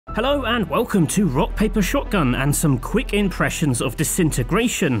Hello and welcome to Rock Paper Shotgun and some quick impressions of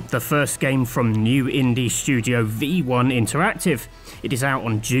Disintegration, the first game from new indie studio V1 Interactive. It is out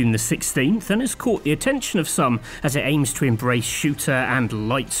on June the 16th and has caught the attention of some as it aims to embrace shooter and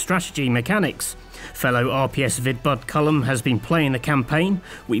light strategy mechanics. Fellow RPS vidbud Colm has been playing the campaign.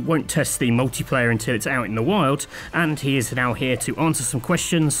 We won't test the multiplayer until it's out in the wild, and he is now here to answer some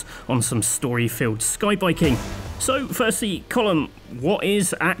questions on some story-filled skybiking. So firstly, Colm, what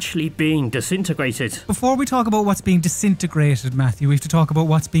is actually being disintegrated? Before we talk about what's being disintegrated, Matthew, we have to talk about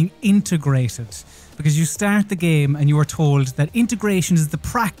what's being integrated. Because you start the game and you are told that integration is the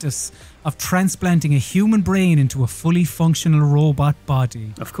practice of transplanting a human brain into a fully functional robot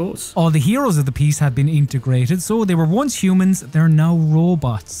body. Of course. All the heroes of the piece have been integrated, so they were once humans, they're now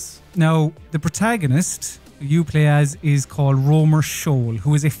robots. Now, the protagonist you play as is called Romer Scholl,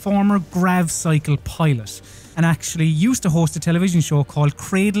 who is a former grav cycle pilot and actually used to host a television show called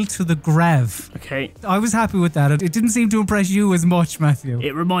Cradle to the Grav. Okay. I was happy with that. It didn't seem to impress you as much, Matthew.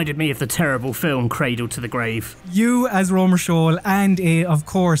 It reminded me of the terrible film Cradle to the Grave. You as Romer Scholl and of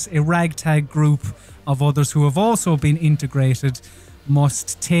course a ragtag group of others who have also been integrated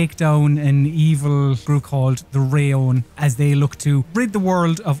must take down an evil group called the Rayon as they look to rid the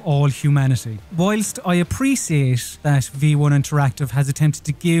world of all humanity. Whilst I appreciate that V1 Interactive has attempted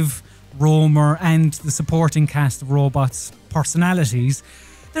to give Romer and the supporting cast of robots personalities,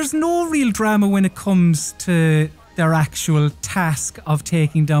 there's no real drama when it comes to their actual task of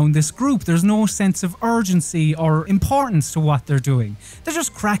taking down this group. There's no sense of urgency or importance to what they're doing. They're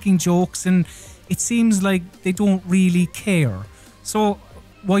just cracking jokes and it seems like they don't really care. So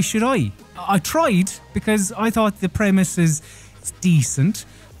why should I? I tried because I thought the premise is decent,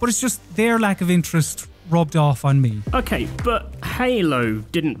 but it's just their lack of interest rubbed off on me. Okay, but Halo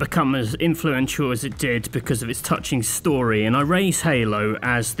didn't become as influential as it did because of its touching story, and I raise Halo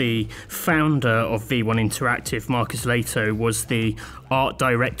as the founder of V1 Interactive, Marcus Lehto, was the art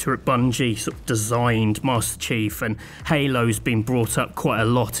director at Bungie, sort of designed Master Chief, and Halo's been brought up quite a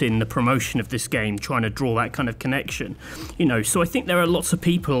lot in the promotion of this game, trying to draw that kind of connection. You know, so I think there are lots of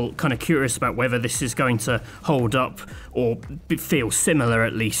people kind of curious about whether this is going to hold up or feel similar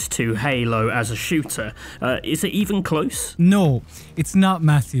at least to Halo as a shooter. Is it even close? No, it's not,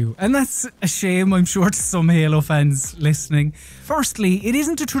 Matthew. And that's a shame, I'm sure, to some Halo fans listening. Firstly, it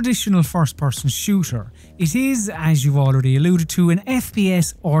isn't a traditional first-person shooter. It is, as you've already alluded to, an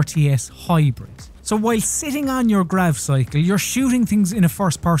FPS RTS hybrid. So while sitting on your grav cycle, you're shooting things in a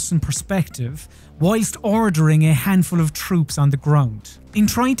first-person perspective, whilst ordering a handful of troops on the ground. In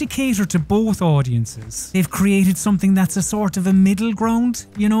trying to cater to both audiences, they've created something that's a sort of a middle ground,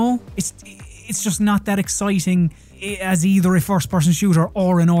 you know? It's just not that exciting as either a first-person shooter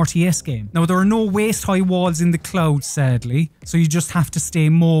or an RTS game. Now, there are no waist-high walls in the clouds, sadly, so you just have to stay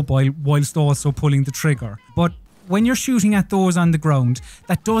mobile whilst also pulling the trigger. But when you're shooting at those on the ground,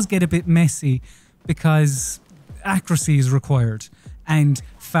 that does get a bit messy because accuracy is required, and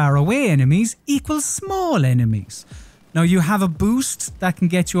far-away enemies equals small enemies. Now, you have a boost that can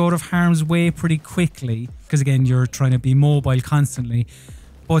get you out of harm's way pretty quickly, because again, you're trying to be mobile constantly.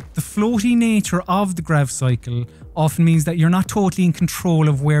 But the floaty nature of the grav cycle often means that you're not totally in control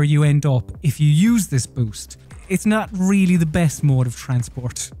of where you end up if you use this boost. It's not really the best mode of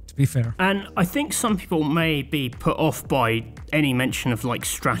transport, to be fair. And I think some people may be put off by any mention of like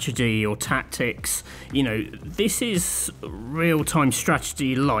strategy or tactics. You know, this is real-time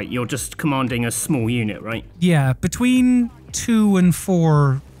strategy light. You're just commanding a small unit, right? Yeah, between 2 and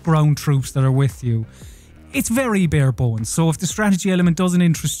 4 ground troops that are with you. It's very bare bones, so if the strategy element doesn't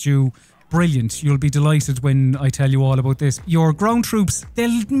interest you, brilliant. You'll be delighted when I tell you all about this. Your ground troops,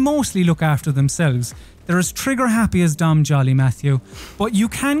 they'll mostly look after themselves. They're as trigger happy as Dom Jolly, Matthew, but you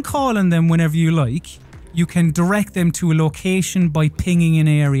can call on them whenever you like. You can direct them to a location by pinging an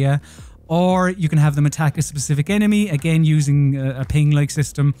area, or you can have them attack a specific enemy, again using a ping-like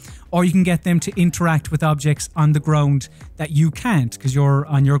system, or you can get them to interact with objects on the ground that you can't because you're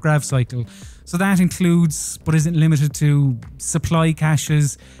on your grav cycle. So that includes, but isn't limited to, supply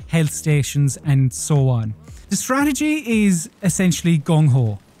caches, health stations, and so on. The strategy is essentially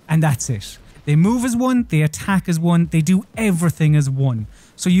gung-ho, and that's it. They move as one, they attack as one, they do everything as one.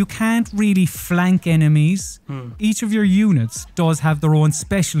 So you can't really flank enemies. Each of your units does have their own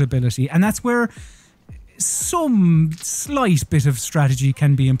special ability, and that's where some slight bit of strategy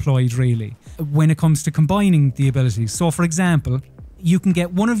can be employed, really, when it comes to combining the abilities. So, for example, you can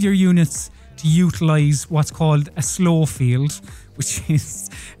get one of your units to utilise what's called a slow field, which is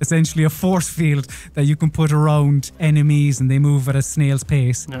essentially a force field that you can put around enemies and they move at a snail's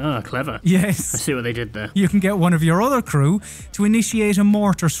pace. Ah, clever. Yes. I see what they did there. You can get one of your other crew to initiate a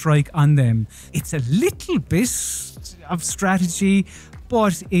mortar strike on them. It's a little bit of strategy,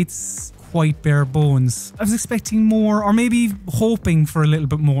 but it's quite bare bones. I was expecting more, or maybe hoping for a little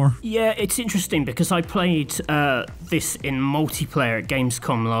bit more. Yeah, it's interesting because I played this in multiplayer at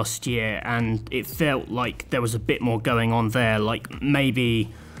Gamescom last year, and it felt like there was a bit more going on there. Like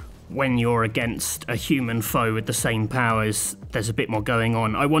maybe when you're against a human foe with the same powers, there's a bit more going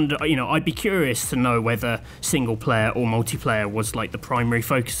on. I wonder, I'd be curious to know whether single player or multiplayer was like the primary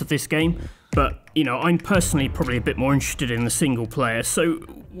focus of this game. But, I'm personally probably a bit more interested in the single player. So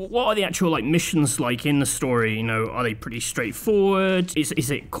what are the actual like missions like in the story? Are they pretty straightforward?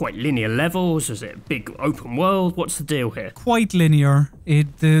 Is it quite linear levels? Is it a big open world? What's the deal here? Quite linear.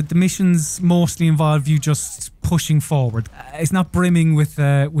 The missions mostly involve you just pushing forward. It's not brimming with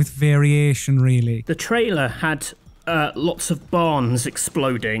variation, really. The trailer had lots of barns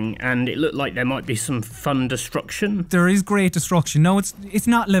exploding, and it looked like there might be some fun destruction. There is great destruction. No, it's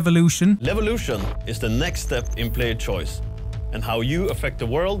not Levolution. Levolution is the next step in player choice, and how you affect the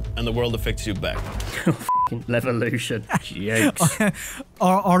world and the world affects you back. Levolution. Yikes.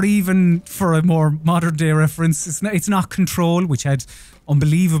 or even for a more modern day reference, it's not Control, which had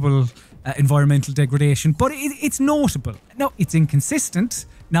unbelievable environmental degradation, but it's notable. No, it's inconsistent.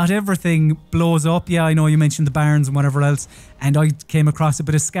 Not everything blows up. Yeah, I know you mentioned the barns and whatever else, and I came across a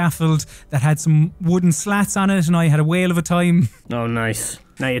bit of scaffold that had some wooden slats on it, and I had a whale of a time. Oh, nice.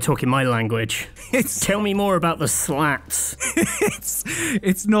 Now you're talking my language. Tell me more about the slats.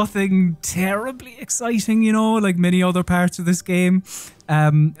 It's nothing terribly exciting, like many other parts of this game.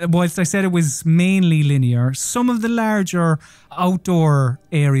 Whilst I said it was mainly linear, some of the larger outdoor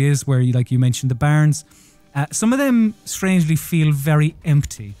areas where, like you mentioned, the barns, some of them strangely feel very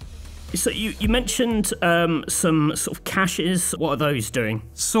empty. So you mentioned some sort of caches. What are those doing?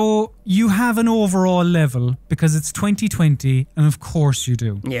 So you have an overall level because it's 2020, and of course you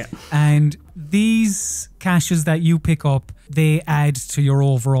do. Yeah. And these caches that you pick up, they add to your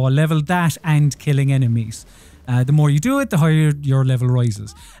overall level, that and killing enemies. The more you do it, the higher your level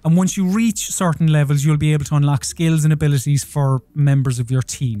rises. And once you reach certain levels, you'll be able to unlock skills and abilities for members of your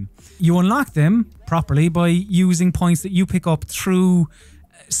team. You unlock them properly by using points that you pick up through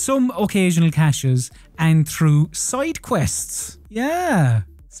some occasional caches and through side quests. Yeah,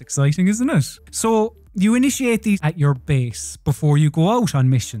 it's exciting, isn't it? So you initiate these at your base before you go out on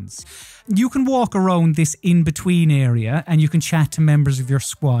missions. You can walk around this in-between area and you can chat to members of your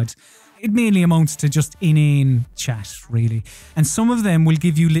squad. It mainly amounts to just inane chat, really. And some of them will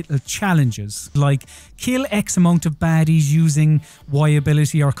give you little challenges, like kill X amount of baddies using Y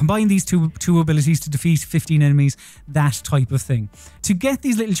ability, or combine these two abilities to defeat 15 enemies, that type of thing. To get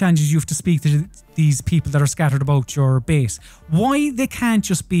these little challenges, you have to speak to these people that are scattered about your base. Why they can't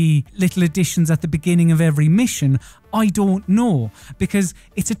just be little additions at the beginning of every mission, I don't know, because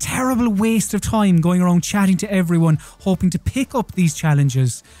it's a terrible waste of time going around chatting to everyone, hoping to pick up these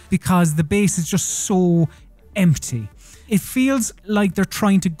challenges, because the base is just so empty. It feels like they're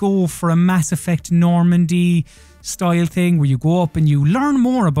trying to go for a Mass Effect Normandy style thing where you go up and you learn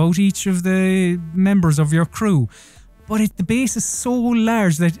more about each of the members of your crew. But the base is so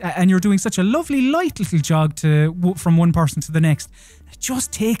large that, and you're doing such a lovely light little jog from one person to the next, it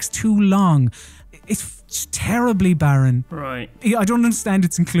just takes too long. It's terribly barren. Right. I don't understand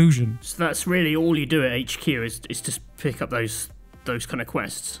its inclusion. So that's really all you do at HQ is just pick up those kind of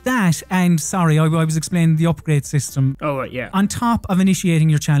quests. That, and sorry, I was explaining the upgrade system. Oh, right, yeah. On top of initiating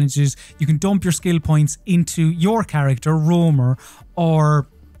your challenges, you can dump your skill points into your character, roamer, or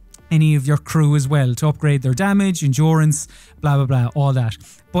any of your crew as well to upgrade their damage, endurance, blah, blah, blah, all that.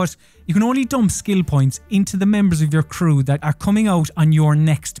 But you can only dump skill points into the members of your crew that are coming out on your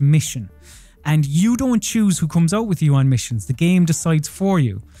next mission. And you don't choose who comes out with you on missions. The game decides for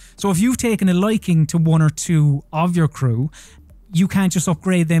you. So if you've taken a liking to one or two of your crew, you can't just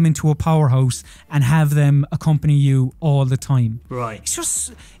upgrade them into a powerhouse and have them accompany you all the time. Right.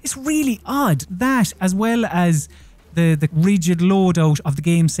 It's really odd. That, as well as the rigid loadout of the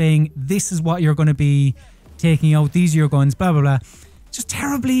game saying, this is what you're going to be taking out, these are your guns, blah, blah, blah. Just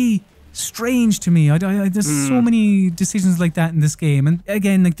terribly strange to me. There's so many decisions like that in this game, and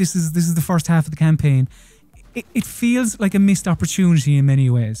again, like this is the first half of the campaign. It feels like a missed opportunity in many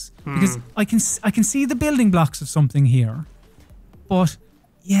ways, because I can see the building blocks of something here, but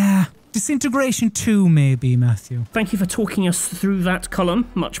yeah, Disintegration 2 maybe, Matthew. Thank you for talking us through that,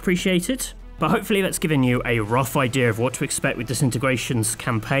 Colm. Much appreciated. But hopefully that's given you a rough idea of what to expect with Disintegration's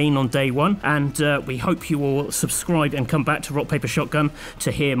campaign on day one, and we hope you will subscribe and come back to Rock Paper Shotgun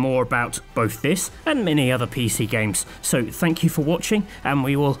to hear more about both this and many other PC games. So thank you for watching, and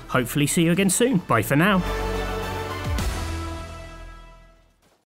we will hopefully see you again soon. Bye for now.